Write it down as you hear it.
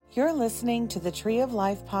You're listening to the Tree of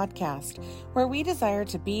Life podcast, where we desire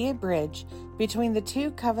to be a bridge between the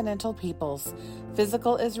two covenantal peoples,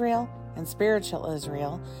 physical Israel and spiritual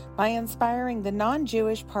Israel, by inspiring the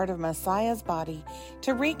non-Jewish part of Messiah's body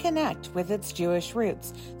to reconnect with its Jewish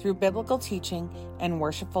roots through biblical teaching and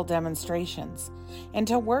worshipful demonstrations, and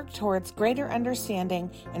to work towards greater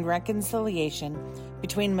understanding and reconciliation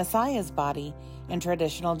between Messiah's body and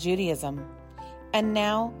traditional Judaism. And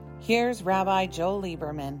now, here's Rabbi Joel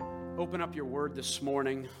Lieberman. Open up your word this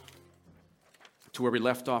morning to where we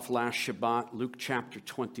left off last Shabbat, Luke chapter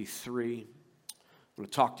 23. I'm going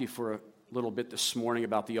to talk to you for a little bit this morning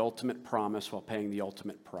about the ultimate promise while paying the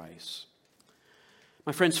ultimate price.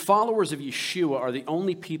 My friends, followers of Yeshua are the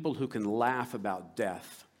only people who can laugh about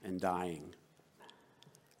death and dying.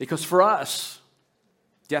 Because for us,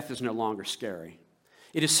 death is no longer scary.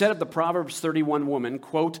 It is said of the Proverbs 31 woman,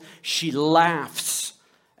 quote, she laughs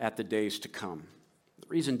at the days to come. The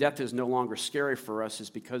reason death is no longer scary for us is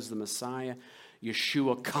because the Messiah,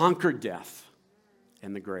 Yeshua, conquered death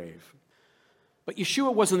and the grave. But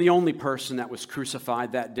Yeshua wasn't the only person that was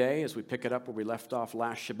crucified that day. As we pick it up where we left off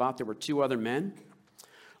last Shabbat, there were two other men.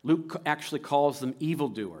 Luke actually calls them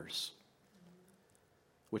evildoers,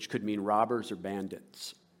 which could mean robbers or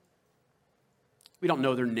bandits. We don't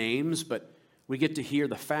know their names, but we get to hear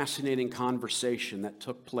the fascinating conversation that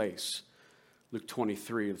took place. Luke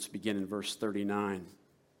 23, let's begin in verse 39.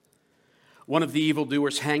 One of the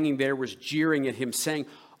evildoers hanging there was jeering at him, saying,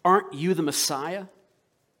 "Aren't you the Messiah?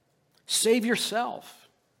 Save yourself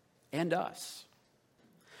and us."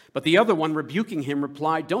 But the other one, rebuking him,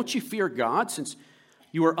 replied, "Don't you fear God, since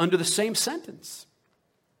you are under the same sentence?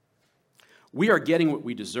 We are getting what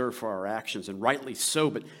we deserve for our actions, and rightly so,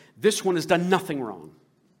 but this one has done nothing wrong."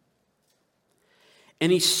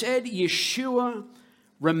 And he said, "Yeshua,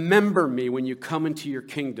 remember me when you come into your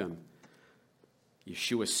kingdom."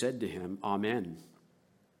 Yeshua said to him, "Amen.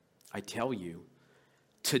 I tell you,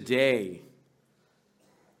 today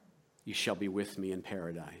you shall be with me in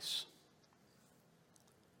paradise."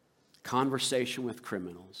 Conversation with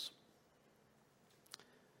criminals.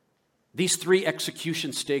 These three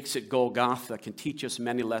execution stakes at Golgotha can teach us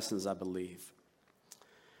many lessons, I believe.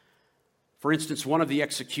 For instance, one of the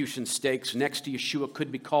execution stakes next to Yeshua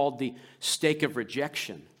could be called the stake of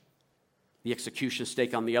rejection. The execution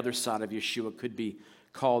stake on the other side of Yeshua could be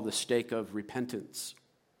called the stake of repentance.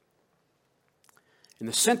 And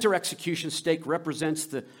the center execution stake represents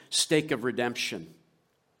the stake of redemption.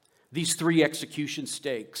 These three execution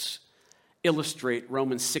stakes illustrate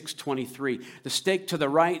Romans 6:23. The stake to the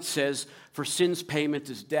right says, "For sin's payment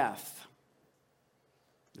is death."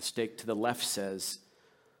 The stake to the left says,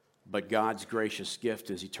 "But God's gracious gift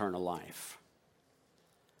is eternal life."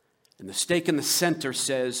 And the stake in the center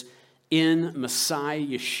says, "In Messiah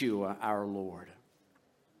Yeshua our Lord."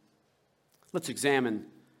 Let's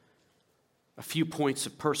examine a few points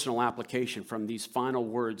of personal application from these final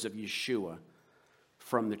words of Yeshua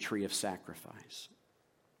from the tree of sacrifice.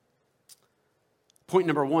 Point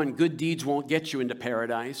number one, good deeds won't get you into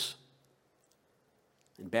paradise,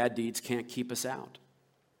 and bad deeds can't keep us out.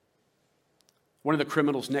 One of the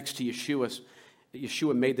criminals next to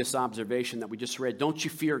Yeshua made this observation that we just read. Don't you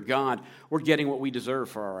fear God? We're getting what we deserve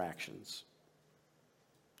for our actions.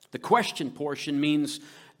 The question portion means,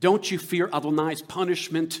 don't you fear Adonai's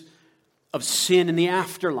punishment of sin in the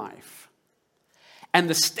afterlife? And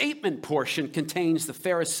the statement portion contains the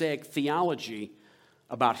Pharisaic theology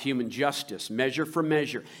about human justice, measure for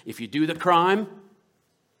measure. If you do the crime,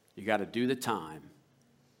 you got to do the time.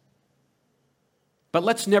 But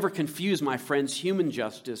let's never confuse, my friends, human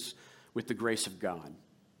justice with the grace of God.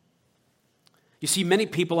 You see, many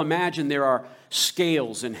people imagine there are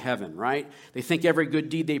scales in heaven, right? They think every good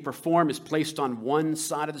deed they perform is placed on one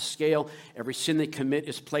side of the scale. Every sin they commit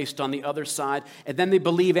is placed on the other side. And then they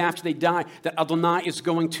believe after they die that Adonai is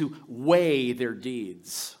going to weigh their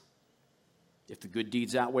deeds. If the good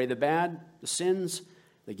deeds outweigh the bad, the sins,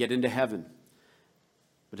 they get into heaven.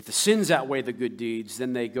 But if the sins outweigh the good deeds,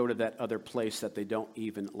 then they go to that other place that they don't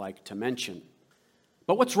even like to mention.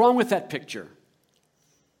 But what's wrong with that picture?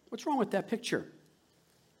 What's wrong with that picture?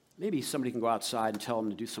 Maybe somebody can go outside and tell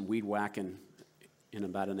them to do some weed whacking in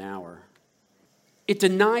about an hour. It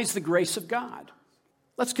denies the grace of God.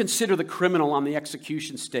 Let's consider the criminal on the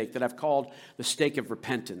execution stake that I've called the stake of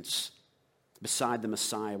repentance beside the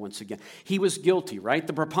Messiah once again. He was guilty, right?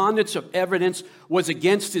 The preponderance of evidence was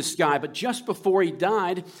against this guy, but just before he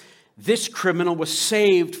died, this criminal was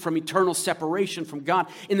saved from eternal separation from God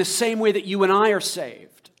in the same way that you and I are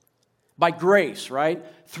saved. By grace, right?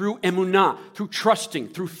 Through emunah, through trusting,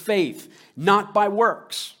 through faith, not by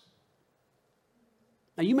works.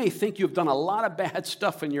 Now, you may think you've done a lot of bad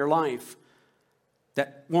stuff in your life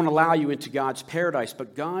that won't allow you into God's paradise,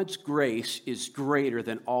 but God's grace is greater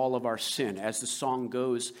than all of our sin. As the song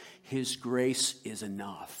goes, His grace is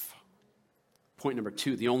enough. Point number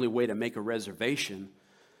 2, the only way to make a reservation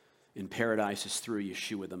in paradise is through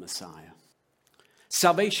Yeshua the Messiah.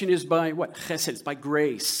 Salvation is by what? Chesed, it's by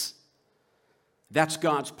grace. That's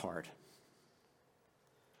God's part.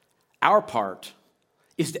 Our part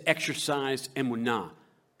is to exercise emunah,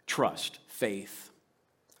 trust, faith.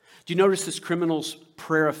 Do you notice this criminal's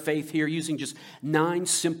prayer of faith here, using just 9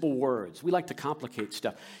 simple words? We like to complicate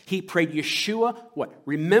stuff. He prayed, Yeshua, what?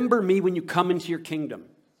 Remember me when you come into your kingdom.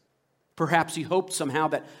 Perhaps he hoped somehow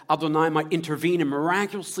that Adonai might intervene and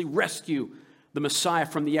miraculously rescue the Messiah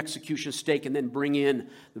from the execution stake and then bring in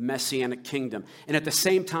the Messianic kingdom. And at the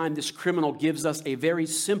same time, this criminal gives us a very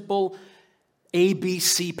simple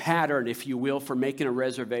ABC pattern, if you will, for making a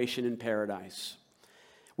reservation in paradise.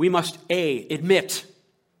 We must, A, admit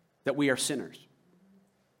that we are sinners.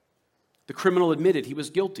 The criminal admitted he was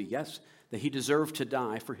guilty, yes, that he deserved to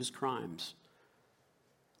die for his crimes.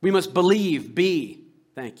 We must believe, B,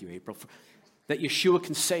 thank you, April, that Yeshua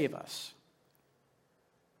can save us.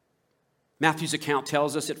 Matthew's account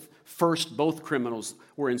tells us at first both criminals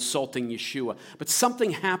were insulting Yeshua, but something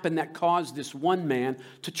happened that caused this one man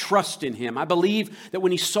to trust in him. I believe that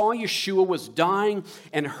when he saw Yeshua was dying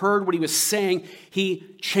and heard what he was saying,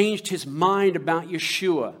 he changed his mind about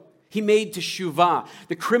Yeshua. He made teshuvah.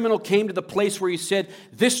 The criminal came to the place where he said,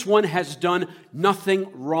 this one has done nothing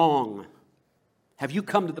wrong. Have you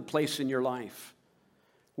come to the place in your life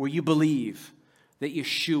where you believe that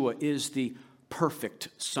Yeshua is the perfect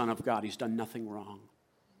Son of God? He's done nothing wrong.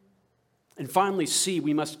 And finally, C,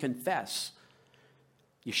 we must confess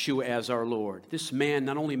Yeshua as our Lord. This man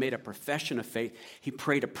not only made a profession of faith, he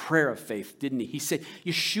prayed a prayer of faith, didn't he? He said,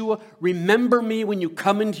 Yeshua, remember me when you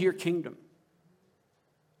come into your kingdom.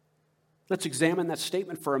 Let's examine that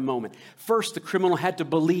statement for a moment. First, the criminal had to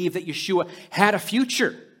believe that Yeshua had a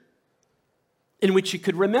future in which he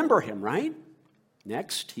could remember him, right?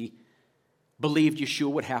 Next, he believed Yeshua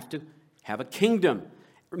would have to have a kingdom.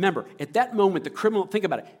 Remember, at that moment, the criminal, think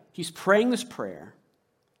about it, he's praying this prayer.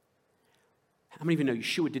 How many of you know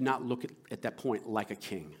Yeshua did not look at that point like a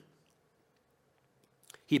king?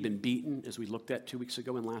 He had been beaten, as we looked at 2 weeks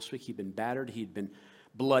ago and last week. He'd been battered. He'd been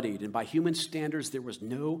bloodied. And by human standards, there was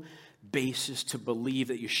no basis to believe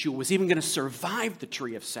that Yeshua was even going to survive the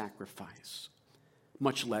tree of sacrifice,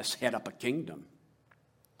 much less head up a kingdom.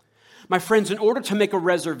 My friends, in order to make a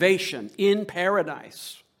reservation in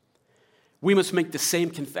paradise, we must make the same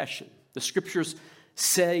confession. The scriptures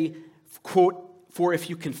say, quote, for if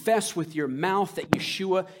you confess with your mouth that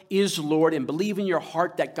Yeshua is Lord and believe in your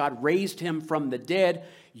heart that God raised him from the dead,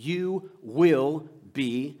 you will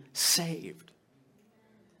be saved.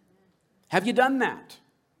 Have you done that?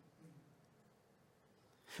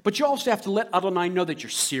 But you also have to let Adonai know that you're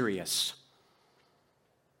serious.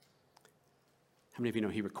 How many of you know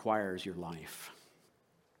he requires your life?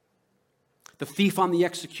 The thief on the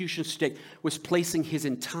execution stake was placing his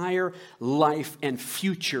entire life and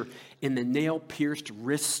future in the nail-pierced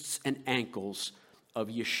wrists and ankles of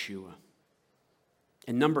Yeshua.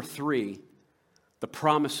 And number 3, the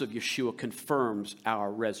promise of Yeshua confirms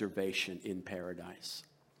our reservation in paradise.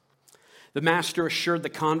 The master assured the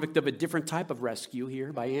convict of a different type of rescue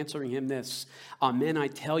here by answering him this, Amen, I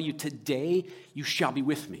tell you, today you shall be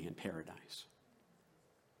with me in paradise.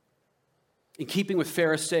 In keeping with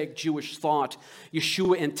Pharisaic Jewish thought,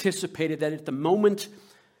 Yeshua anticipated that at the moment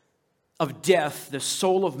of death, the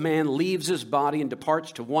soul of man leaves his body and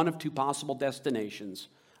departs to one of 2 possible destinations,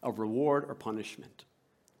 of reward or punishment.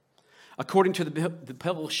 According to the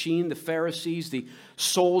Pelishim, the Pharisees, the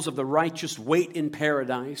souls of the righteous wait in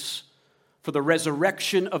paradise for the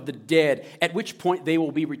resurrection of the dead, at which point they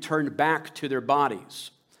will be returned back to their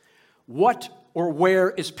bodies. What or where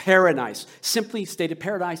is paradise? Simply stated,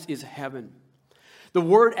 paradise is heaven. The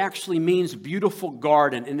word actually means beautiful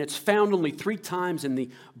garden, and it's found only 3 times in the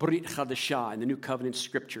Brit Chadashah, in the New Covenant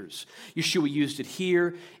scriptures. Yeshua used it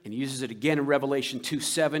here, and he uses it again in Revelation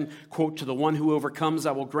 2:7. Quote, to the one who overcomes,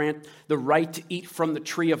 I will grant the right to eat from the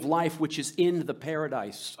tree of life, which is in the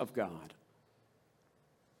paradise of God.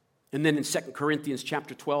 And then in 2 Corinthians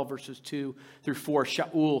chapter 12, verses 2 through 4,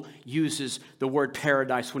 Shaul uses the word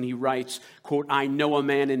paradise when he writes, quote, I know a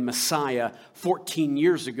man in Messiah. 14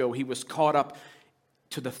 years ago, he was caught up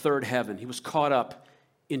to the 3rd heaven. He was caught up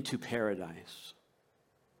into paradise.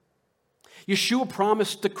 Yeshua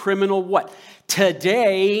promised the criminal what?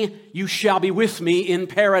 Today you shall be with me in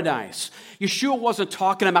paradise. Yeshua wasn't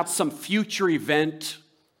talking about some future event.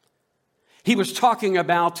 He was talking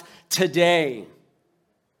about today.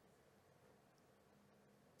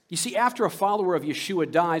 You see, after a follower of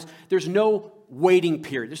Yeshua dies, there's no waiting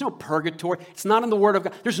period. There's no purgatory. It's not in the Word of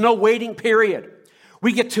God. There's no waiting period.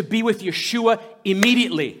 We get to be with Yeshua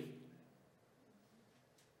immediately.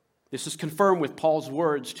 This is confirmed with Paul's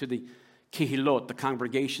words to the Kehilot, the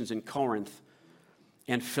congregations in Corinth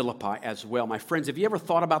and Philippi as well. My friends, have you ever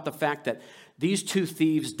thought about the fact that these two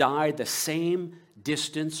thieves died the same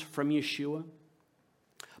distance from Yeshua?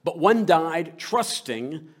 But one died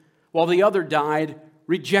trusting, while the other died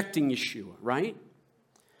rejecting Yeshua, right?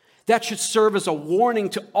 That should serve as a warning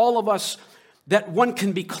to all of us that one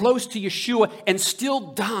can be close to Yeshua and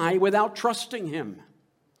still die without trusting Him.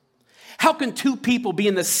 How can two people be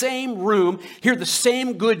in the same room, hear the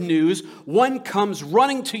same good news, one comes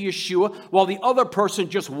running to Yeshua while the other person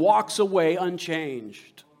just walks away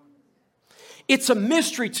unchanged? It's a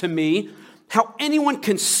mystery to me how anyone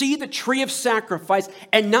can see the tree of sacrifice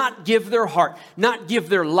and not give their heart, not give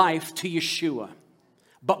their life to Yeshua.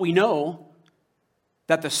 But we know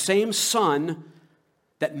that the same sun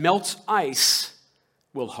that melts ice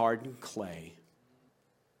will harden clay.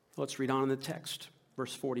 Let's read on in the text.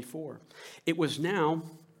 Verse 44. It was now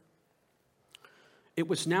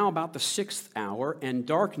about the 6th hour, and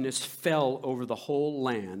darkness fell over the whole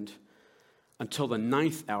land until the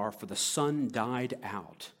 9th hour, for the sun died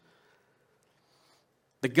out.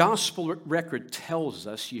 The gospel record tells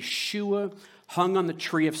us Yeshua hung on the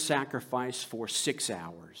tree of sacrifice for 6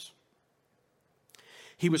 hours.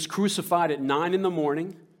 He was crucified at 9 in the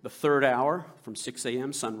morning, the 3rd hour, from 6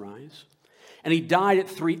 a.m. sunrise. And he died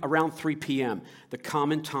at around 3 p.m., the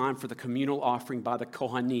common time for the communal offering by the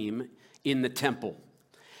Kohanim in the temple.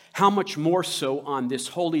 How much more so on this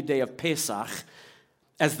holy day of Pesach,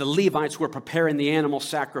 as the Levites were preparing the animal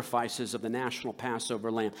sacrifices of the national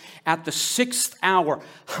Passover lamb. At the 6th hour,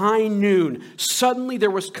 high noon, suddenly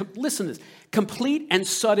there was, listen to this, complete and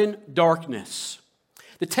sudden darkness.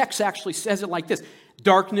 The text actually says it like this.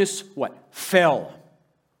 Darkness, what? Fell.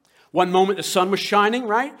 One moment the sun was shining,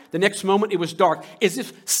 right? The next moment it was dark. As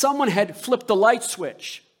if someone had flipped the light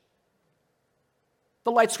switch.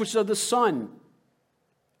 The light switch of the sun.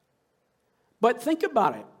 But think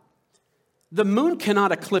about it. The moon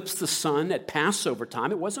cannot eclipse the sun at Passover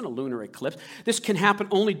time. It wasn't a lunar eclipse. This can happen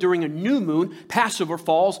only during a new moon. Passover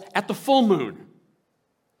falls at the full moon.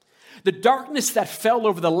 The darkness that fell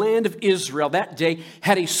over the land of Israel that day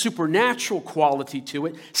had a supernatural quality to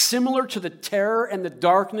it, similar to the terror and the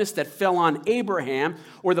darkness that fell on Abraham,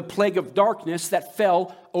 or the plague of darkness that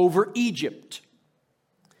fell over Egypt.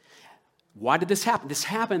 Why did this happen? This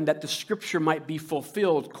happened that the scripture might be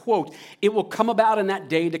fulfilled. Quote, "It will come about in that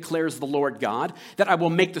day, declares the Lord God, that I will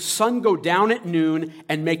make the sun go down at noon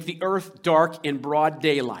and make the earth dark in broad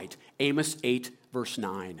daylight." Amos 8, verse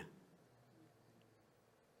 9.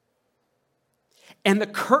 And the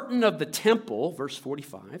curtain of the temple, verse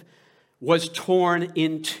 45, was torn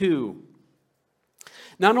in two.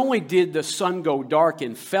 Not only did the sun go dark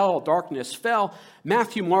and darkness fell,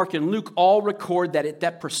 Matthew, Mark, and Luke all record that at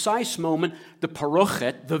that precise moment, the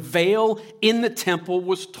parochet, the veil in the temple,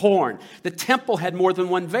 was torn. The temple had more than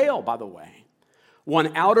one veil, by the way.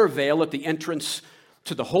 One outer veil at the entrance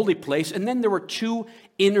to the holy place, and then there were two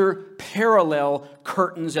inner parallel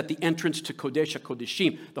curtains at the entrance to Kodesh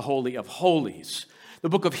HaKodeshim, the Holy of Holies. The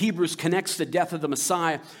book of Hebrews connects the death of the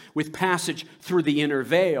Messiah with passage through the inner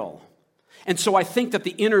veil. And so I think that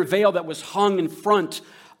the inner veil that was hung in front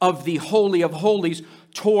of the Holy of Holies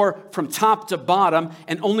tore from top to bottom,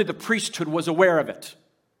 and only the priesthood was aware of it.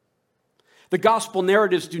 The gospel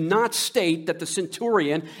narratives do not state that the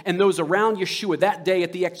centurion and those around Yeshua that day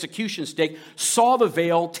at the execution stake saw the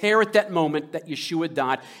veil tear at that moment that Yeshua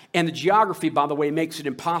died. And the geography, by the way, makes it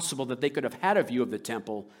impossible that they could have had a view of the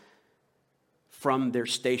temple from their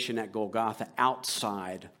station at Golgotha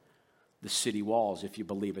outside the city walls, if you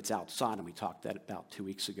believe it's outside. And we talked that about 2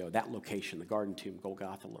 weeks ago, that location, the Garden Tomb,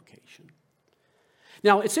 Golgotha location.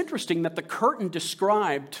 Now, it's interesting that the curtain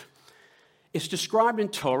is described in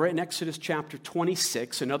Torah in Exodus chapter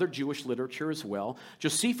 26 and other Jewish literature as well.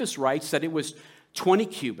 Josephus writes that it was 20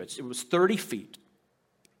 cubits. It was 30 feet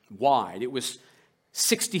wide. It was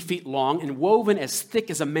 60 feet long and woven as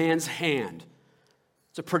thick as a man's hand.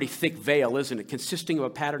 It's a pretty thick veil, isn't it? Consisting of a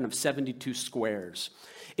pattern of 72 squares.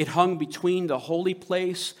 It hung between the holy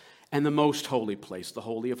place and the most holy place, the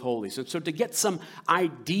Holy of Holies. And so to get some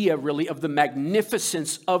idea, really, of the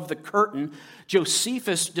magnificence of the curtain,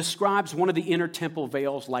 Josephus describes one of the inner temple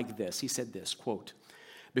veils like this. He said this, quote,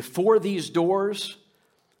 "Before these doors,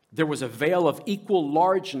 there was a veil of equal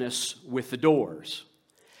largeness with the doors.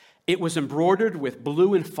 It was embroidered with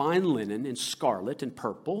blue and fine linen and scarlet and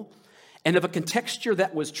purple, and of a contexture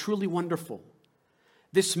that was truly wonderful.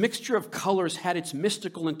 This mixture of colors had its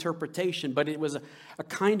mystical interpretation, but it was a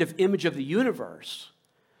kind of image of the universe.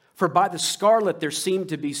 For by the scarlet there seemed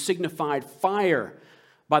to be signified fire,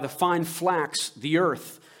 by the fine flax, the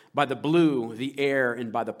earth, by the blue, the air,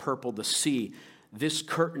 and by the purple, the sea. This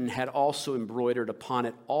curtain had also embroidered upon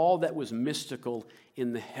it all that was mystical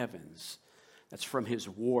in the heavens. That's from his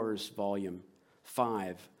Wars, volume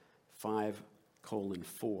 5,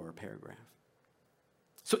 5:4 paragraph.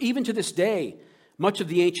 So even to this day, much of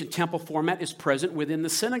the ancient temple format is present within the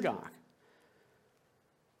synagogue.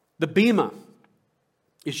 The bema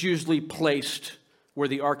is usually placed where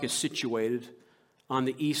the ark is situated on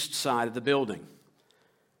the east side of the building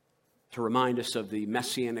to remind us of the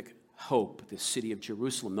messianic hope, the city of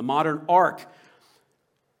Jerusalem. The modern ark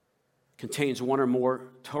contains one or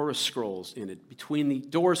more Torah scrolls in it. Between the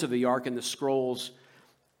doors of the ark and the scrolls,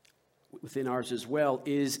 within ours as well,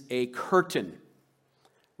 is a curtain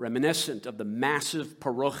reminiscent of the massive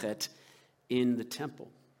parochet in the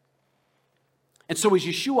temple. And so as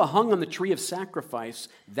Yeshua hung on the tree of sacrifice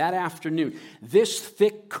that afternoon, this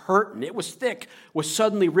thick curtain, it was thick, was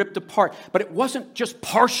suddenly ripped apart. But it wasn't just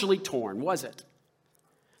partially torn, was it?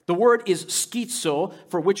 The word is schizo,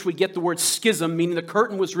 for which we get the word schism, meaning the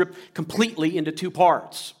curtain was ripped completely into two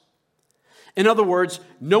parts. In other words,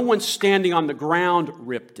 no one standing on the ground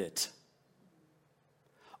ripped it.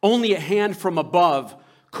 Only a hand from above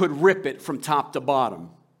could rip it from top to bottom.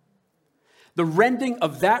 The rending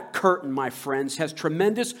of that curtain, my friends, has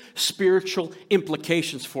tremendous spiritual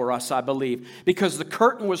implications for us, I believe. Because the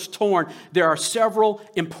curtain was torn, there are several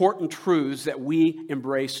important truths that we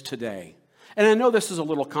embrace today. And I know this is a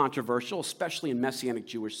little controversial, especially in Messianic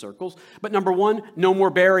Jewish circles. But number one, no more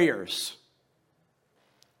barriers.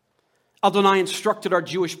 Adonai instructed our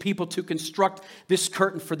Jewish people to construct this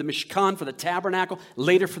curtain for the Mishkan, for the tabernacle,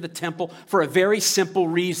 later for the temple, for a very simple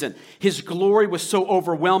reason. His glory was so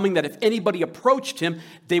overwhelming that if anybody approached him,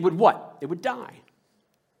 they would what? They would die.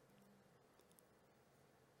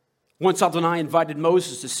 Once Adonai invited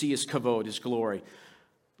Moses to see his kavod, his glory.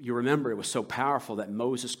 You remember it was so powerful that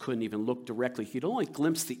Moses couldn't even look directly. He'd only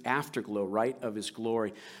glimpse the afterglow, right, of his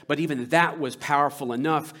glory. But even that was powerful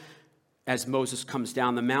enough. As Moses comes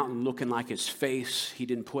down the mountain looking like his face, he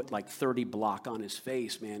didn't put like 30 block on his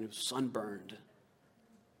face, man. It was sunburned.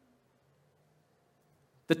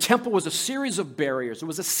 The temple was a series of barriers. It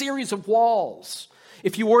was a series of walls.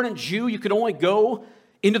 If you weren't a Jew, you could only go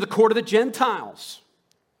into the court of the Gentiles.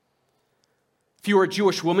 If you were a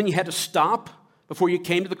Jewish woman, you had to stop before you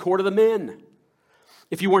came to the court of the men.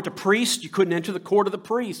 If you weren't a priest, you couldn't enter the court of the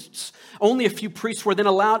priests. Only a few priests were then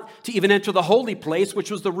allowed to even enter the holy place,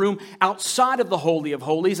 which was the room outside of the Holy of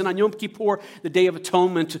Holies. And on Yom Kippur, the Day of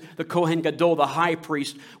Atonement, the Kohen Gadol, the high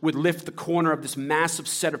priest, would lift the corner of this massive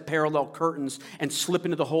set of parallel curtains and slip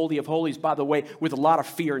into the Holy of Holies, by the way, with a lot of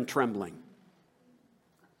fear and trembling.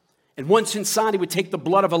 And once inside, he would take the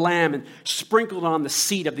blood of a lamb and sprinkle it on the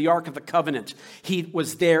seat of the Ark of the Covenant. He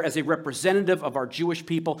was there as a representative of our Jewish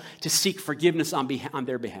people to seek forgiveness on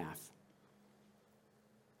their behalf.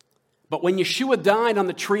 But when Yeshua died on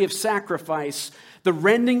the tree of sacrifice, the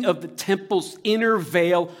rending of the temple's inner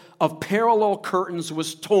veil of parallel curtains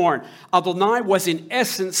was torn. Adonai was in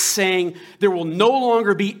essence saying, there will no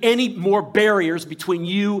longer be any more barriers between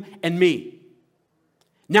you and me.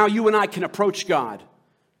 Now you and I can approach God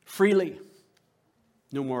freely.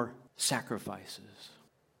 No more sacrifices.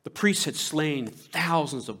 The priests had slain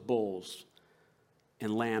thousands of bulls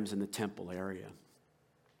and lambs in the temple area.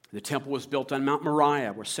 The temple was built on Mount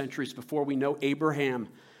Moriah, where centuries before we know Abraham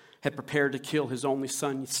had prepared to kill his only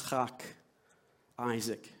son, Yitzchak,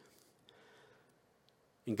 Isaac.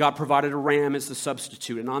 And God provided a ram as the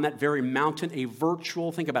substitute. And on that very mountain,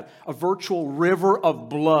 think about it, a virtual river of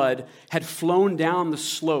blood had flown down the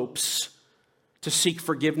slopes to seek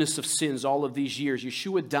forgiveness of sins all of these years.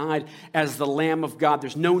 Yeshua died as the Lamb of God.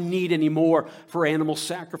 There's no need anymore for animal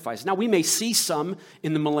sacrifice. Now, we may see some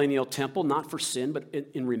in the millennial temple, not for sin, but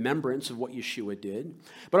in remembrance of what Yeshua did.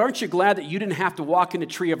 But aren't you glad that you didn't have to walk in the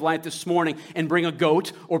tree of life this morning and bring a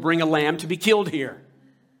goat or bring a lamb to be killed here?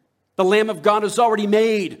 The Lamb of God has already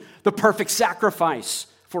made the perfect sacrifice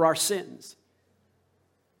for our sins.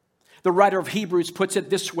 The writer of Hebrews puts it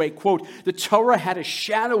this way, quote, the Torah had a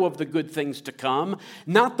shadow of the good things to come,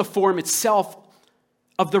 not the form itself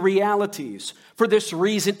of the realities. For this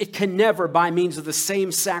reason, it can never, by means of the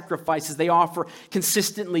same sacrifices they offer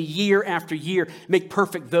consistently year after year, make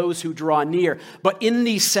perfect those who draw near. But in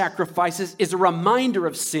these sacrifices is a reminder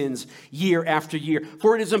of sins year after year.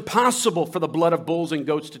 For it is impossible for the blood of bulls and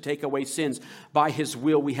goats to take away sins. By his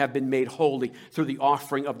will we have been made holy through the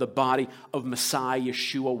offering of the body of Messiah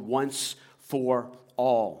Yeshua once for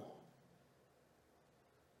all.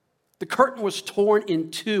 The curtain was torn in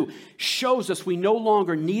two. Shows us we no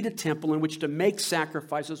longer need a temple in which to make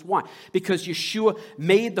sacrifices. Why? Because Yeshua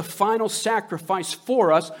made the final sacrifice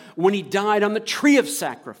for us when he died on the tree of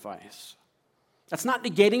sacrifice. That's not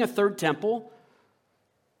negating a third temple,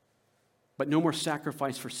 but no more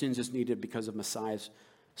sacrifice for sins is needed because of Messiah's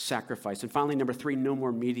sacrifice. And finally, number 3, no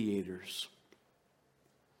more mediators.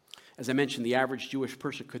 As I mentioned, the average Jewish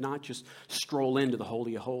person could not just stroll into the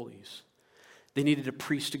Holy of Holies. They needed a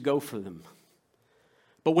priest to go for them.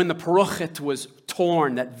 But when the parochet was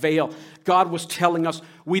torn, that veil, God was telling us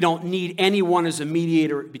we don't need anyone as a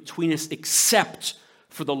mediator between us except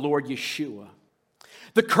for the Lord Yeshua.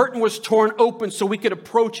 The curtain was torn open so we could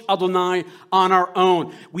approach Adonai on our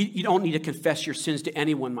own. You don't need to confess your sins to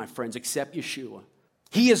anyone, my friends, except Yeshua.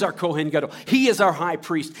 He is our Kohen Gadol. He is our high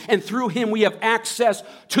priest. And through him we have access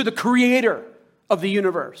to the creator of the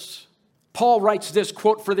universe. Paul writes this,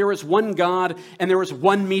 quote, "For there is one God and there is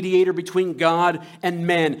one mediator between God and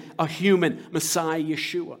men, a human, Messiah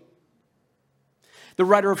Yeshua." The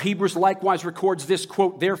writer of Hebrews likewise records this,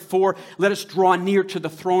 quote, "Therefore, let us draw near to the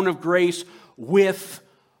throne of grace with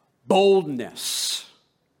boldness."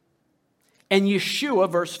 And Yeshua,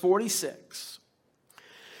 verse 46,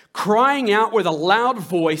 crying out with a loud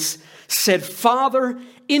voice, said, "Father,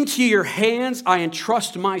 into your hands I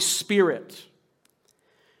entrust my spirit."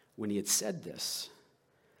 When he had said this,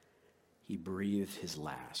 he breathed his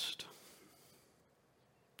last.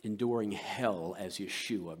 Enduring hell as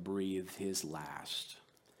Yeshua breathed his last.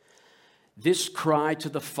 This cry to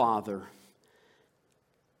the Father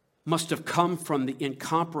must have come from the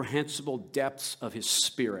incomprehensible depths of his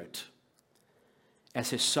spirit,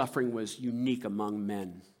 as his suffering was unique among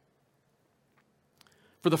men.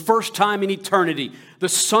 For the first time in eternity, the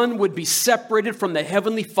Son would be separated from the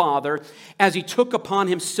Heavenly Father as he took upon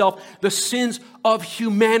himself the sins of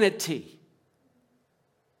humanity.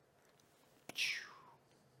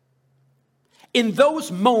 In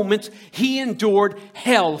those moments, he endured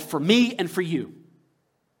hell for me and for you.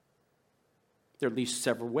 There are at least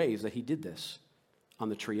several ways that he did this on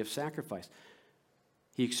the tree of sacrifice.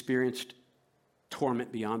 He experienced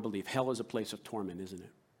torment beyond belief. Hell is a place of torment, isn't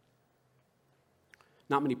it?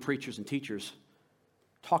 Not many preachers and teachers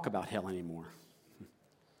talk about hell anymore.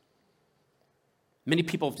 Many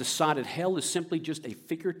people have decided hell is simply just a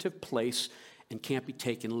figurative place and can't be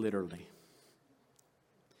taken literally.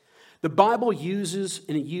 The Bible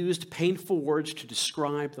used painful words to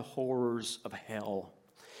describe the horrors of hell.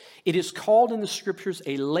 It is called in the scriptures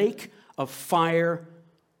a lake of fire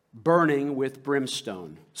burning with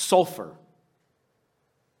brimstone, sulfur.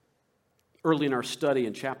 Early in our study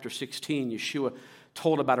in chapter 16, Yeshua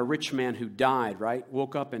told about a rich man who died, right?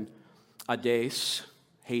 Woke up in Hades,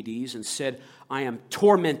 and said, "I am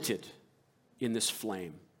tormented in this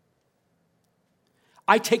flame."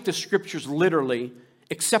 I take the scriptures literally,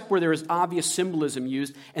 except where there is obvious symbolism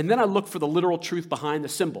used, and then I look for the literal truth behind the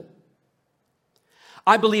symbol.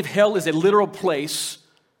 I believe hell is a literal place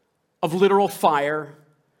of literal fire,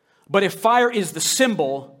 but if fire is the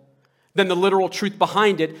symbol, then the literal truth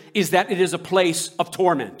behind it is that it is a place of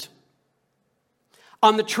torment.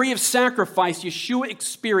 On the tree of sacrifice, Yeshua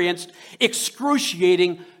experienced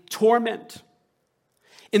excruciating torment.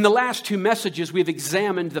 In the last 2 messages, we've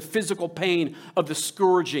examined the physical pain of the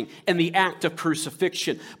scourging and the act of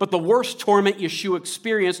crucifixion. But the worst torment Yeshua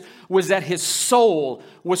experienced was that his soul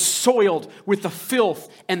was soiled with the filth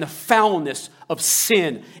and the foulness of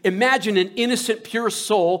sin. Imagine an innocent, pure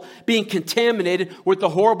soul being contaminated with the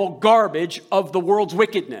horrible garbage of the world's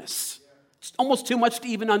wickedness. It's almost too much to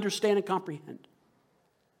even understand and comprehend.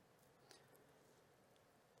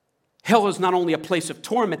 Hell is not only a place of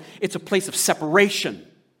torment, it's a place of separation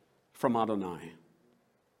from Adonai.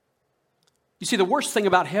 You see, the worst thing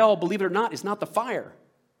about hell, believe it or not, is not the fire.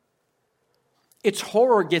 Its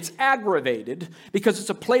horror gets aggravated because it's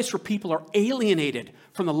a place where people are alienated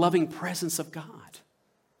from the loving presence of God.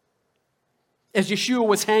 As Yeshua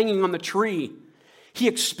was hanging on the tree, he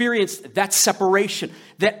experienced that separation,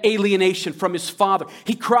 that alienation from his Father.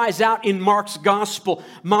 He cries out in Mark's gospel,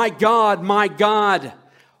 my God,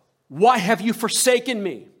 why have you forsaken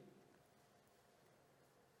me?"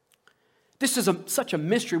 This is such a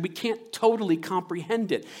mystery, we can't totally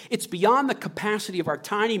comprehend it. It's beyond the capacity of our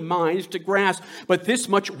tiny minds to grasp, but this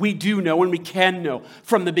much we do know and we can know.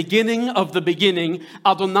 From the beginning of the beginning,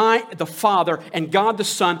 Adonai the Father and God the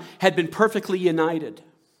Son had been perfectly united.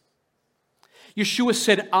 Yeshua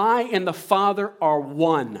said, "I and the Father are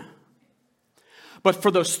one." But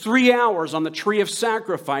for those 3 hours on the tree of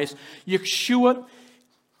sacrifice, Yeshua,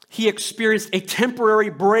 He experienced a temporary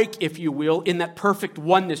break, if you will, in that perfect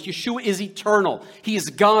oneness. Yeshua is eternal. He is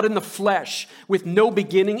God in the flesh with no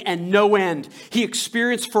beginning and no end. He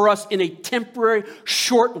experienced for us in a temporary,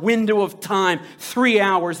 short window of time, 3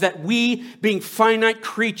 hours, that we, being finite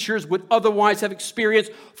creatures, would otherwise have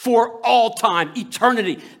experienced for all time,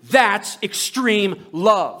 eternity. That's extreme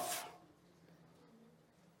love.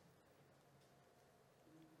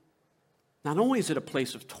 Not only is it a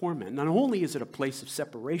place of torment, not only is it a place of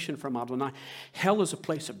separation from Adonai, hell is a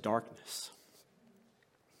place of darkness.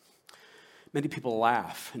 Many people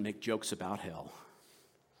laugh and make jokes about hell.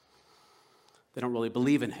 They don't really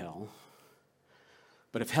believe in hell.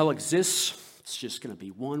 But if hell exists, it's just going to be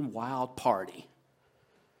one wild party,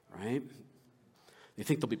 right? They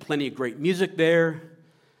think there'll be plenty of great music there,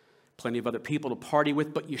 plenty of other people to party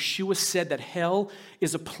with, but Yeshua said that hell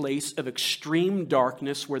is a place of extreme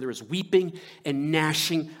darkness where there is weeping and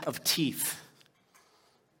gnashing of teeth.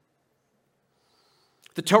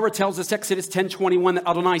 The Torah tells us, Exodus 10:21, that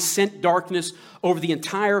Adonai sent darkness over the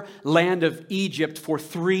entire land of Egypt for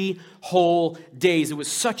 3 whole days. It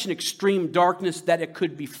was such an extreme darkness that it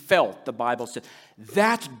could be felt, the Bible said.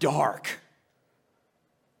 That's dark.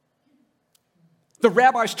 The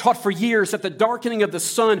rabbis taught for years that the darkening of the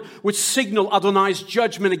sun would signal Adonai's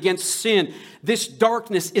judgment against sin. This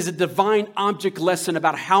darkness is a divine object lesson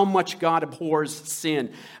about how much God abhors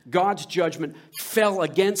sin. God's judgment fell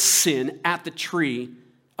against sin at the tree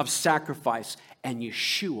of sacrifice, and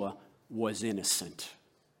Yeshua was innocent.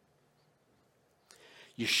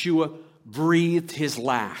 Yeshua breathed his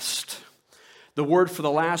last. The word for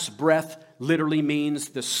the last breath literally means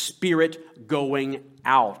the spirit going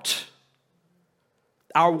out.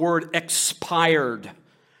 Our word expired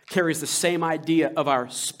carries the same idea of our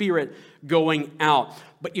spirit going out.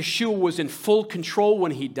 But Yeshua was in full control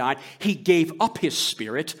when he died. He gave up his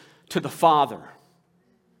spirit to the Father.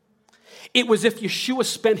 It was as if Yeshua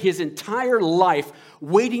spent his entire life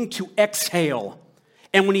waiting to exhale.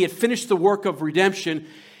 And when he had finished the work of redemption,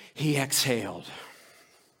 he exhaled.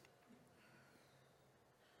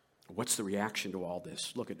 What's the reaction to all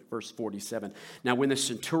this? Look at verse 47. Now, when the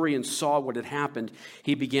centurion saw what had happened,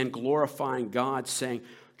 he began glorifying God, saying,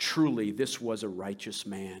 "Truly, this was a righteous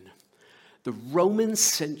man." The Roman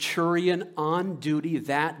centurion on duty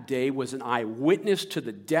that day was an eyewitness to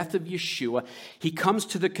the death of Yeshua. He comes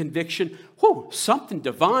to the conviction, something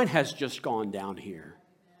divine has just gone down here.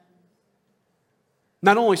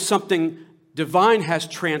 Not only something divine has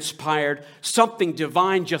transpired, something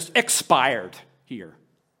divine just expired here.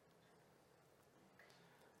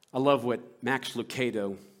 I love what Max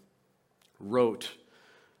Lucado wrote,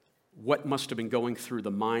 what must have been going through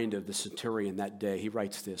the mind of the centurion that day. He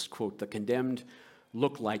writes this, quote, "The condemned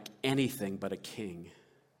looked like anything but a king.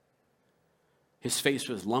 His face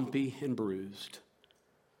was lumpy and bruised.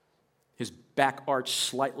 His back arched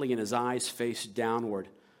slightly and his eyes faced downward.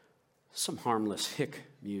 Some harmless hick,"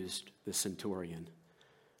 mused the centurion.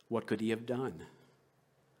 What could he have done?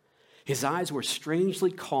 His eyes were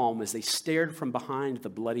strangely calm as they stared from behind the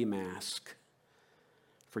bloody mask.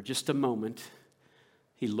 For just a moment,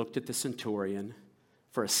 he looked at the centurion.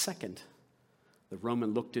 For a second, the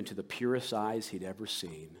Roman looked into the purest eyes he'd ever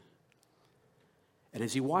seen. And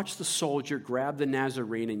as he watched the soldier grab the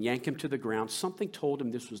Nazarene and yank him to the ground, something told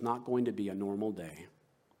him this was not going to be a normal day.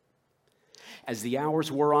 As the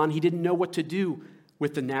hours wore on, he didn't know what to do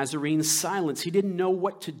with the Nazarene's silence. He didn't know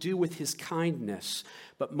what to do with his kindness.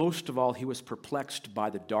 But most of all, he was perplexed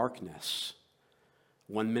by the darkness.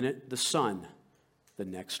 1 minute, the sun. The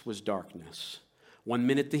next was darkness. 1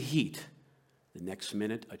 minute, the heat. The next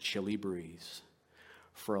minute, a chilly breeze.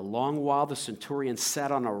 For a long while, the centurion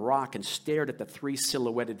sat on a rock and stared at the 3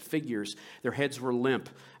 silhouetted figures. Their heads were limp,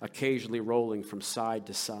 occasionally rolling from side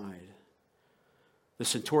to side. The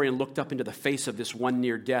centurion looked up into the face of this one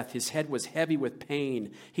near death. His head was heavy with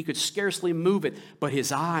pain. He could scarcely move it, but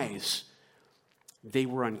his eyes, they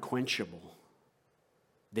were unquenchable.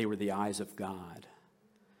 They were the eyes of God.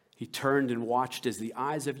 He turned and watched as the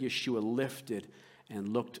eyes of Yeshua lifted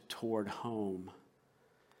and looked toward home.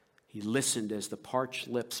 He listened as the parched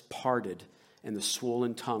lips parted and the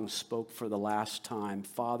swollen tongue spoke for the last time,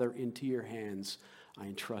 "Father, into your hands I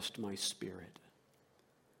entrust my spirit."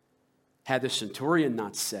 Had the centurion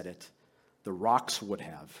not said it, the rocks would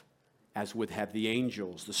have, as would have the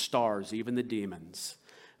angels, the stars, even the demons.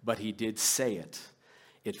 But he did say it.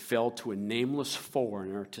 It fell to a nameless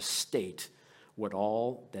foreigner to state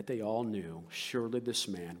that they all knew. Surely this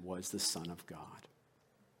man was the Son of God.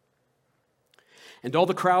 And all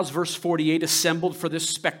the crowds, verse 48, assembled for this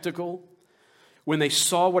spectacle, when they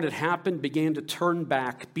saw what had happened, began to turn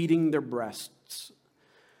back, beating their breasts.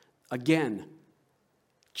 Again,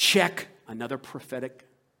 Check, another prophetic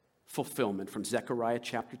fulfillment from Zechariah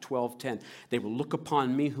chapter 12:10. They will look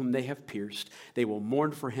upon me whom they have pierced. They will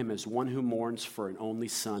mourn for him as one who mourns for an only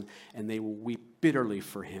son, and they will weep bitterly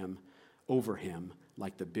for him, over him,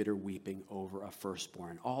 like the bitter weeping over a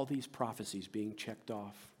firstborn. All these prophecies being checked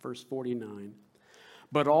off. Verse 49.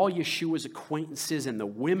 But all Yeshua's acquaintances and the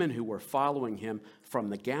women who were following him from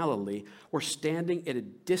the Galilee were standing at a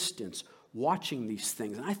distance watching these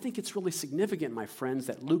things. And I think it's really significant, my friends,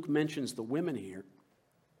 that Luke mentions the women here.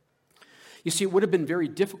 You see, it would have been very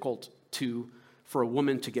difficult for a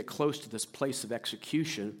woman to get close to this place of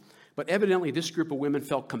execution, but evidently this group of women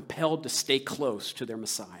felt compelled to stay close to their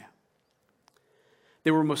Messiah.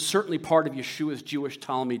 They were most certainly part of Yeshua's Jewish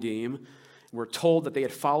Talmidim. We're told that they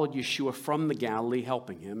had followed Yeshua from the Galilee,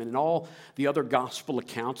 helping him. And in all the other gospel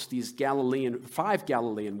accounts, these 5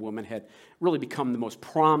 Galilean women had really become the most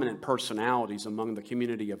prominent personalities among the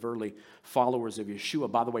community of early followers of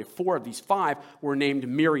Yeshua. By the way, 4 of these 5 were named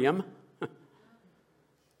Miriam.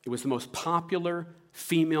 It was the most popular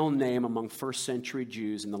female name among first century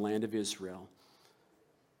Jews in the land of Israel.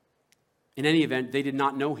 In any event, they did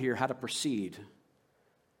not know here how to proceed.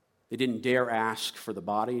 They didn't dare ask for the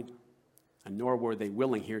body, and nor were they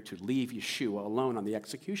willing here to leave Yeshua alone on the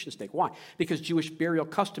execution stake. Why? Because Jewish burial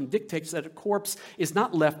custom dictates that a corpse is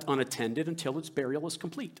not left unattended until its burial is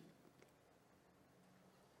complete.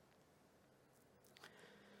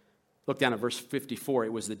 Look down at verse 54.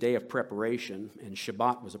 It was the day of preparation, and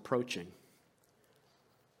Shabbat was approaching.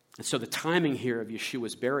 And so the timing here of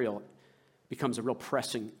Yeshua's burial becomes a real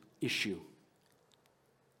pressing issue.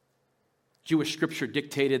 Jewish scripture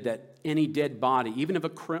dictated that any dead body, even of a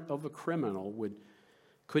criminal,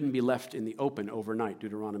 couldn't be left in the open overnight,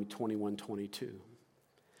 Deuteronomy 21:22.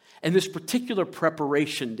 And this particular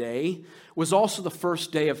preparation day was also the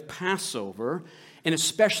first day of Passover, an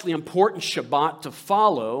especially important Shabbat to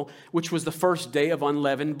follow, which was the first day of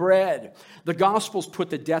unleavened bread. The Gospels put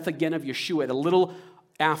the death again of Yeshua at a little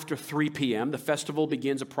after 3 p.m. The festival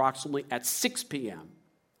begins approximately at 6 p.m.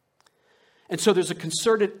 And so there's a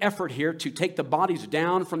concerted effort here to take the bodies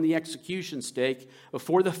down from the execution stake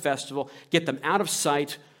before the festival, get them out of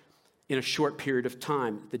sight in a short period of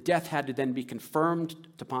time. The death had to then be confirmed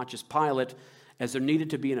to Pontius Pilate, as there needed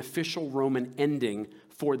to be an official Roman ending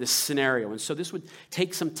for this scenario. And so this would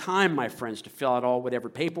take some time, my friends, to fill out whatever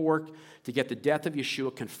paperwork to get the death of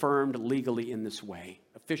Yeshua confirmed legally in this way,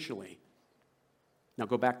 officially. Now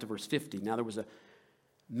go back to verse 50. Now there was a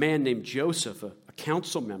man named Joseph, a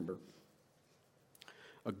council member,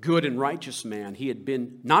 a good and righteous man. He had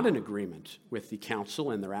been not in agreement with the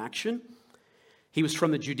council and their action. He was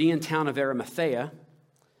from the Judean town of Arimathea,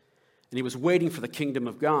 and he was waiting for the kingdom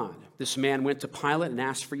of God. This man went to Pilate and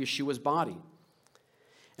asked for Yeshua's body.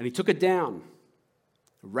 And he took it down,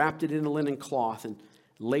 wrapped it in a linen cloth, and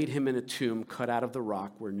laid him in a tomb cut out of the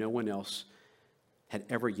rock where no one else had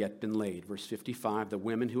ever yet been laid. Verse 55, the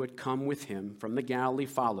women who had come with him from the Galilee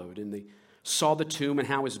followed, and they saw the tomb and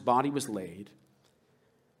how his body was laid.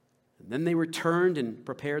 And then they returned and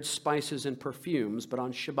prepared spices and perfumes, but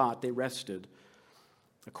on Shabbat they rested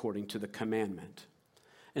according to the commandment.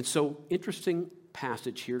 And so, interesting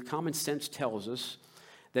passage here. Common sense tells us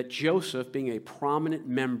that Joseph, being a prominent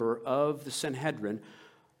member of the Sanhedrin,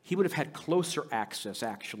 he would have had closer access,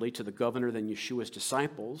 actually, to the governor than Yeshua's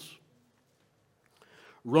disciples.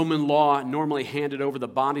 Roman law normally handed over the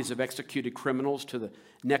bodies of executed criminals to the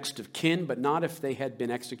next of kin, but not if they had been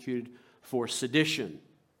executed for sedition.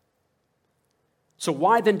 So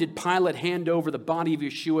why then did Pilate hand over the body of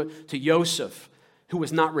Yeshua to Joseph, who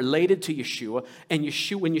was not related to Yeshua, and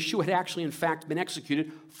when Yeshua had actually, in fact, been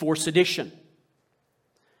executed for sedition?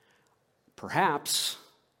 Perhaps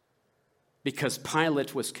because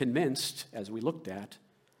Pilate was convinced, as we looked at,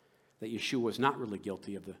 that Yeshua was not really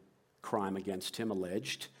guilty of the crime against him,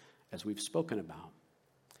 alleged, as we've spoken about.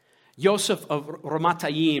 Joseph of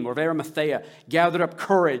Ramatayim, or of Arimathea, gathered up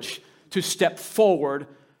courage to step forward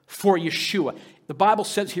for Yeshua. The Bible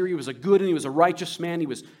says here he was a good and he was a righteous man. He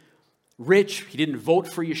was rich. He didn't vote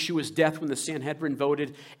for Yeshua's death when the Sanhedrin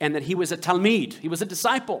voted, and that he was a Talmid. He was a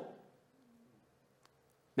disciple.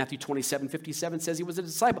 Matthew 27:57 says he was a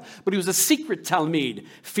disciple, but he was a secret Talmid,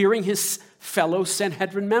 fearing his fellow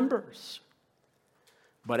Sanhedrin members.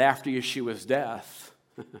 But after Yeshua's death,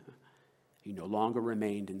 he no longer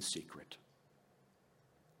remained in secret.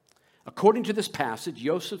 According to this passage,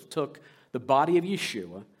 Joseph took the body of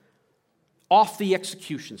Yeshua off the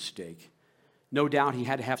execution stake. No doubt he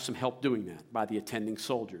had to have some help doing that by the attending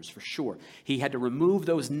soldiers, for sure. He had to remove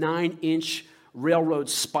those 9-inch railroad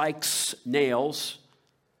spikes, nails.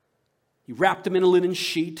 He wrapped them in a linen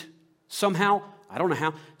sheet. Somehow, I don't know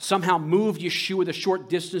how, somehow moved Yeshua the short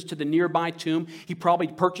distance to the nearby tomb. He probably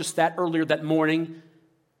purchased that earlier that morning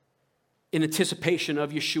in anticipation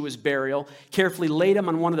of Yeshua's burial, carefully laid him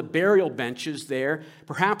on one of the burial benches there,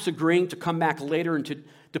 perhaps agreeing to come back later and to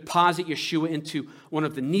deposit Yeshua into one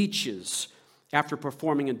of the niches after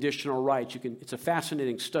performing additional rites. It's a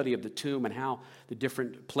fascinating study of the tomb and how the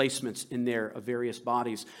different placements in there of various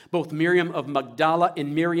bodies. Both Miriam of Magdala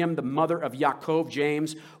and Miriam, the mother of Yaakov,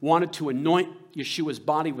 James, wanted to anoint Yeshua's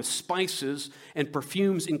body with spices and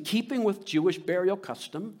perfumes in keeping with Jewish burial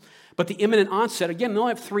custom. But the imminent onset, again, they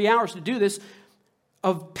only have 3 hours to do this,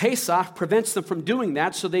 of Pesach prevents them from doing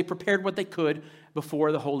that, so they prepared what they could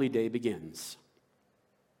before the holy day begins.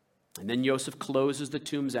 And then Joseph closes the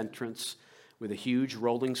tomb's entrance with a huge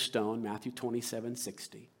rolling stone, Matthew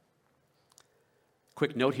 27:60.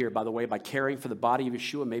 Quick note here, by the way, by caring for the body of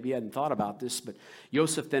Yeshua, maybe you hadn't thought about this, but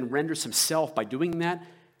Joseph then renders himself, by doing that,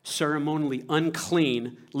 ceremonially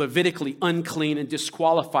unclean, Levitically unclean, and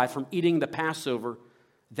disqualified from eating the Passover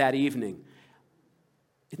that evening.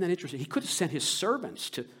 Isn't that interesting? He could have sent his servants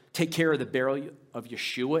to take care of the burial of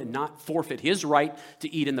Yeshua and not forfeit his right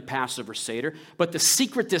to eat in the Passover Seder. But the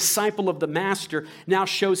secret disciple of the Master now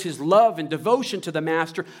shows his love and devotion to the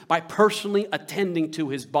Master by personally attending to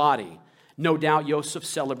his body. No doubt Joseph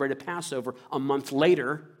celebrated Passover a month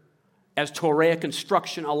later, as Toraic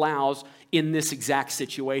instruction allows in this exact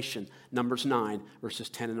situation. Numbers 9, verses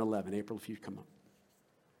 10 and 11. April, if you'd come up.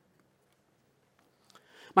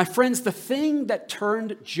 My friends, the thing that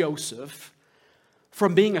turned Joseph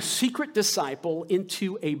from being a secret disciple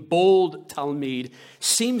into a bold Talmid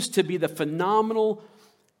seems to be the phenomenal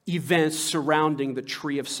events surrounding the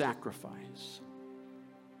tree of sacrifice.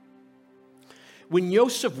 When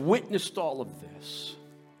Joseph witnessed all of this,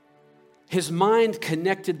 his mind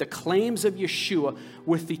connected the claims of Yeshua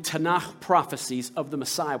with the Tanakh prophecies of the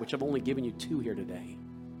Messiah, which I've only given you 2 here today.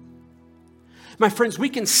 My friends, we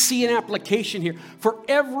can see an application here. For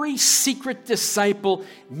every secret disciple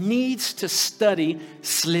needs to study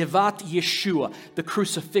Slivat Yeshua, the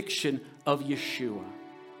crucifixion of Yeshua.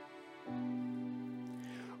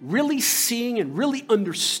 Really seeing and really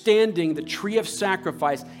understanding the tree of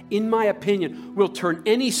sacrifice, in my opinion, will turn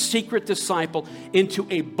any secret disciple into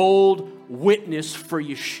a bold witness for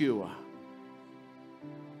Yeshua.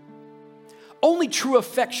 Only true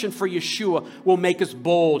affection for Yeshua will make us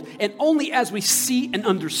bold. And only as we see and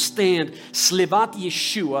understand Slivat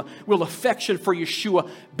Yeshua will affection for Yeshua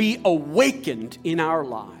be awakened in our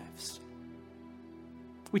lives.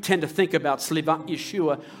 We tend to think about Slivat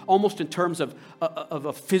Yeshua almost in terms of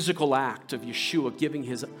a physical act of Yeshua giving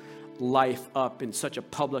his life up in such a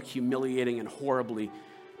public, humiliating, and horribly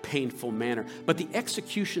painful manner. But the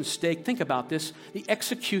execution stake, think about this, the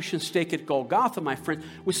execution stake at Golgotha, my friend,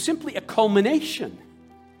 was simply a culmination,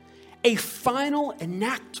 a final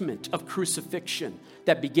enactment of crucifixion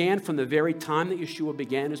that began from the very time that Yeshua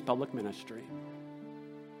began his public ministry.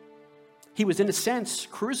 He was, in a sense,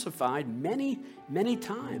 crucified many, many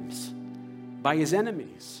times by his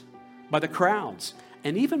enemies, by the crowds,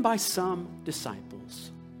 and even by some disciples.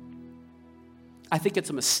 I think it's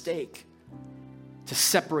a mistake to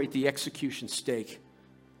separate the execution stake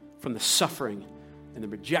from the suffering and the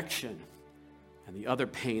rejection and the other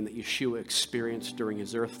pain that Yeshua experienced during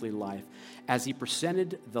his earthly life as he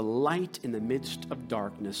presented the light in the midst of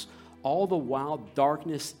darkness. All the while,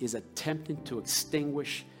 darkness is attempting to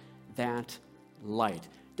extinguish that light.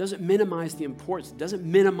 It doesn't minimize the importance. It doesn't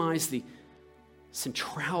minimize the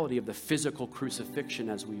centrality of the physical crucifixion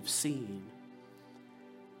as we've seen.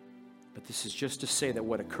 But this is just to say that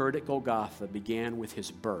what occurred at Golgotha began with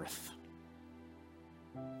his birth.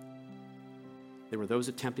 There were those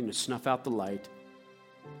attempting to snuff out the light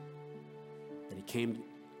that he came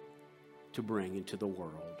to bring into the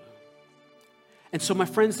world. And so, my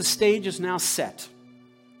friends, the stage is now set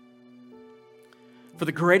for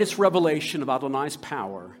the greatest revelation of Adonai's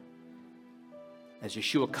power as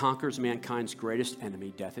Yeshua conquers mankind's greatest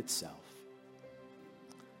enemy, death itself.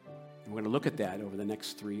 And we're going to look at that over the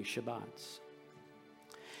next 3 Shabbats.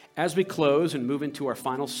 As we close and move into our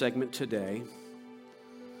final segment today,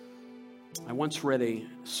 I once read a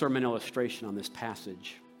sermon illustration on this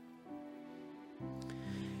passage.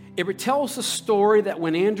 It retells the story that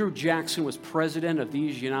when Andrew Jackson was president of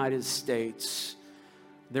these United States,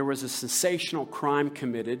 there was a sensational crime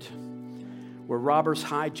committed where robbers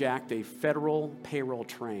hijacked a federal payroll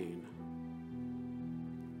train.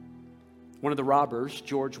 One of the robbers,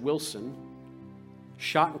 George Wilson,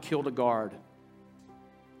 shot and killed a guard.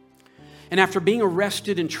 And after being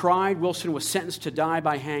arrested and tried, Wilson was sentenced to die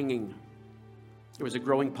by hanging. There was a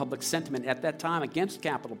growing public sentiment at that time against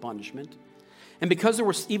capital punishment. And because there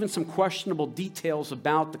were even some questionable details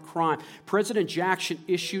about the crime, President Jackson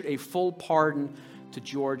issued a full pardon to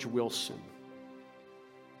George Wilson.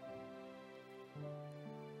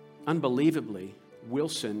 Unbelievably,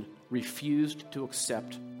 Wilson refused to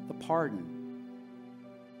accept the pardon.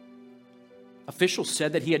 Officials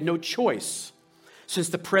said that he had no choice. Since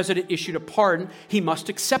the president issued a pardon, he must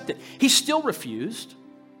accept it. He still refused.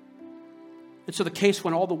 And so the case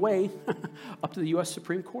went all the way up to the U.S.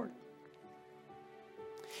 Supreme Court.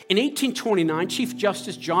 In 1829, Chief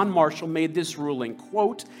Justice John Marshall made this ruling,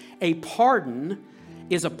 quote, "A pardon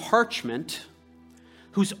is a parchment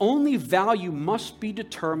whose only value must be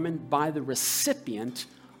determined by the recipient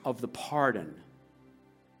of the pardon.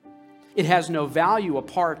 It has no value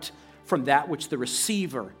apart from that which the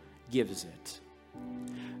receiver gives it."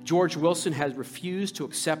 George Wilson has refused to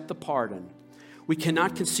accept the pardon. We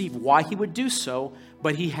cannot conceive why he would do so,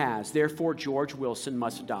 but he has. Therefore, George Wilson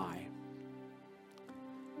must die.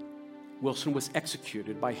 Wilson was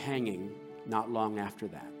executed by hanging not long after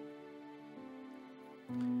that.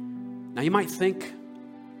 Now, you might think,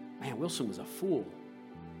 man, Wilson was a fool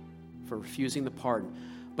for refusing the pardon.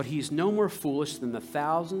 But he's no more foolish than the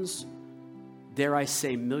thousands, dare I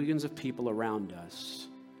say millions of people around us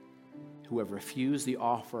who have refused the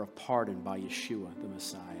offer of pardon by Yeshua, the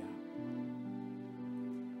Messiah.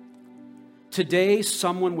 Today,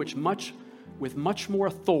 someone with much more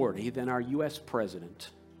authority than our U.S.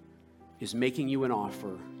 president is making you an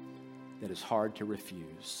offer that is hard to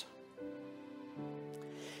refuse.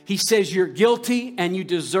 He says you're guilty and you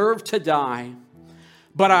deserve to die,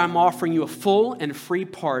 but I'm offering you a full and free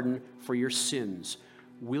pardon for your sins.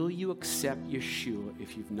 Will you accept Yeshua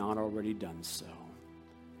if you've not already done so?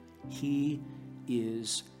 He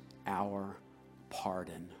is our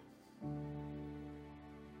pardon.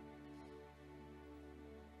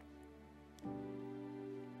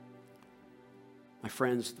 My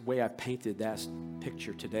friends, the way I painted that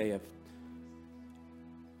picture today of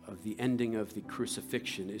the ending of the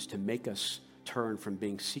crucifixion is to make us turn from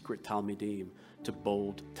being secret Talmidim to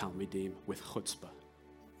bold Talmidim with chutzpah.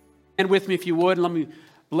 And with me, if you would, let me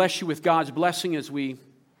bless you with God's blessing as we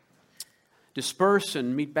disperse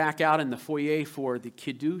and meet back out in the foyer for the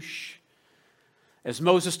Kiddush. As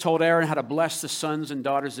Moses told Aaron how to bless the sons and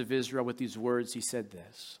daughters of Israel with these words, he said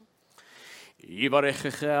this: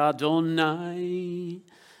 Yivarechecha Adonai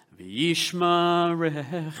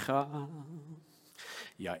v'yishmarecha,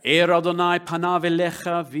 Ya'er Adonai panav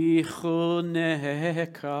elecha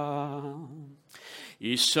v'choneka,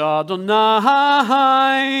 Yisha Adonai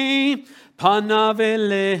panav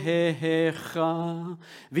elecha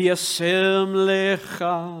v'yasem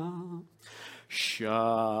lecha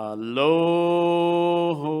shalom.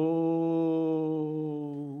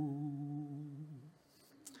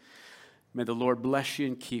 May the Lord bless you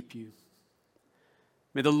and keep you.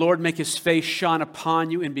 May the Lord make his face shine upon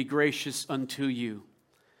you and be gracious unto you.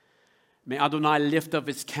 May Adonai lift up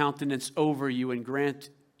his countenance over you and grant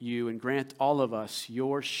all of us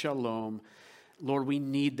your shalom. Lord, we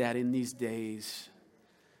need that in these days.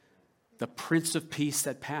 The Prince of Peace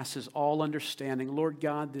that passes all understanding. Lord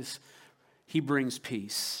God, he brings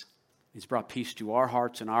peace. He's brought peace to our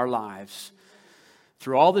hearts and our lives.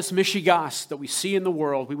 Through all this mishigas that we see in the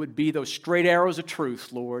world, we would be those straight arrows of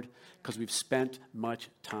truth, Lord, because we've spent much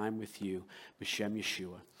time with you. B'Shem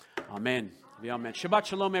Yeshua. Amen. Amen. Shabbat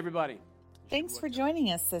shalom, everybody. Thanks for joining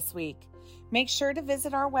us this week. Make sure to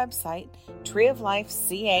visit our website,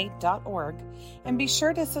 treeoflifeca.org, and be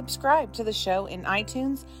sure to subscribe to the show in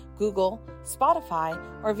iTunes, Google, Spotify,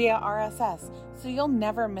 or via RSS so you'll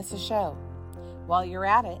never miss a show. While you're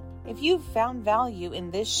at it, if you've found value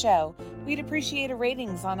in this show, we'd appreciate a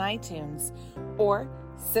ratings on iTunes, or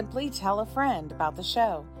simply tell a friend about the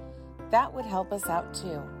show. That would help us out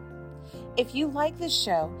too. If you like this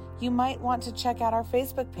show, you might want to check out our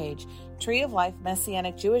Facebook page, Tree of Life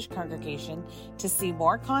Messianic Jewish Congregation, to see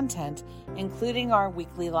more content, including our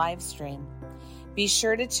weekly live stream. Be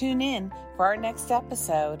sure to tune in for our next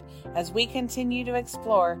episode as we continue to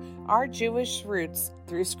explore our Jewish roots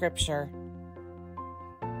through Scripture.